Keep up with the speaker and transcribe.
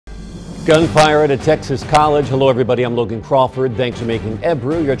Gunfire at a Texas college. Hello, everybody. I'm Logan Crawford. Thanks for making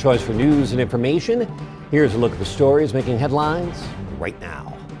Ebru your choice for news and information. Here's a look at the stories making headlines right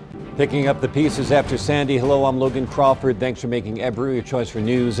now. Picking up the pieces after Sandy. Hello, I'm Logan Crawford. Thanks for making Ebru your choice for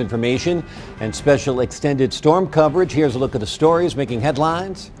news, information, and special extended storm coverage. Here's a look at the stories making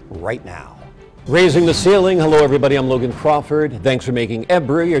headlines right now. Raising the ceiling. Hello, everybody. I'm Logan Crawford. Thanks for making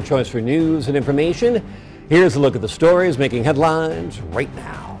Ebru your choice for news and information. Here's a look at the stories making headlines right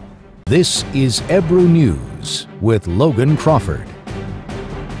now. This is Ebru News with Logan Crawford.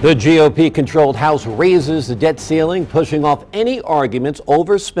 The GOP-controlled House raises the debt ceiling, pushing off any arguments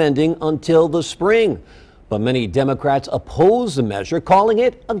over spending until the spring. But many Democrats oppose the measure, calling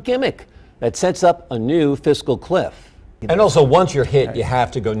it a gimmick that sets up a new fiscal cliff. And also, once you're hit, you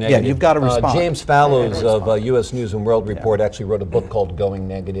have to go negative. Yeah, you've got to respond. James Fallows of U.S. News and World Report actually wrote a book called Going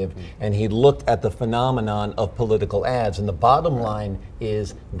Negative, and he looked at the phenomenon of political ads. And the bottom line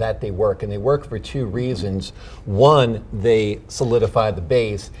is that they work, and they work for two reasons. One, they solidify the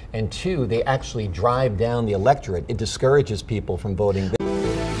base, and two, they actually drive down the electorate. It discourages people from voting.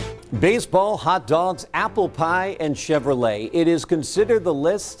 Baseball, hot dogs, apple pie, and Chevrolet. It is considered the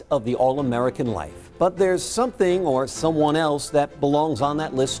list of the all-American life. But there's something or someone else that belongs on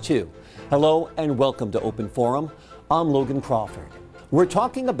that list too. Hello and welcome to Open Forum. I'm Logan Crawford. We're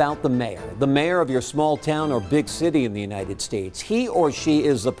talking about the mayor of your small town or big city in the United States. He or she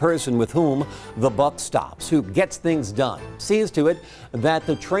is the person with whom the buck stops, who gets things done, sees to it that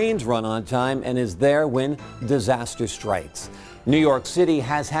the trains run on time, and is there when disaster strikes. New York City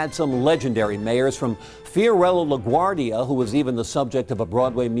has had some legendary mayors, from Fiorello LaGuardia, who was even the subject of a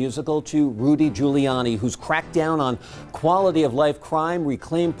Broadway musical, to Rudy Giuliani, whose crackdown on quality of life crime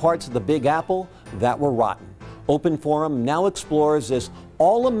reclaimed parts of the Big Apple that were rotten. Open Forum now explores this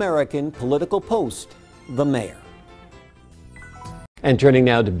all-American political post, the mayor. And turning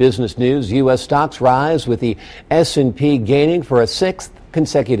now to business news, U.S. stocks rise with the S&P gaining for a sixth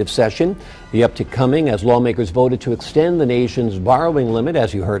consecutive session. The uptick coming as lawmakers voted to extend the nation's borrowing limit,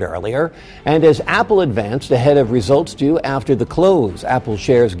 as you heard earlier, and as Apple advanced ahead of results due after the close. Apple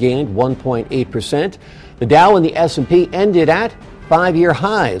shares gained 1.8%. The Dow and the S&P ended at five-year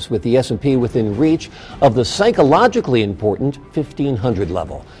highs, with the S&P within reach of the psychologically important 1,500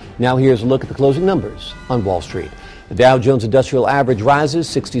 level. Now here's a look at the closing numbers on Wall Street. The Dow Jones Industrial Average rises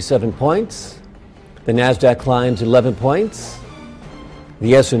 67 points. The Nasdaq climbs 11 points.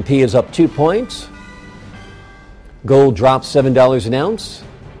 The S&P is up 2 points. Gold drops $7 an ounce.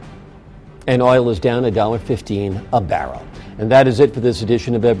 And oil is down $1.15 a barrel. And that is it for this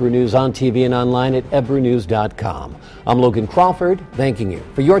edition of Ebru News, on TV and online at ebrunews.com. I'm Logan Crawford, thanking you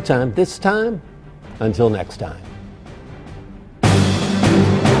for your time this time. Until next time.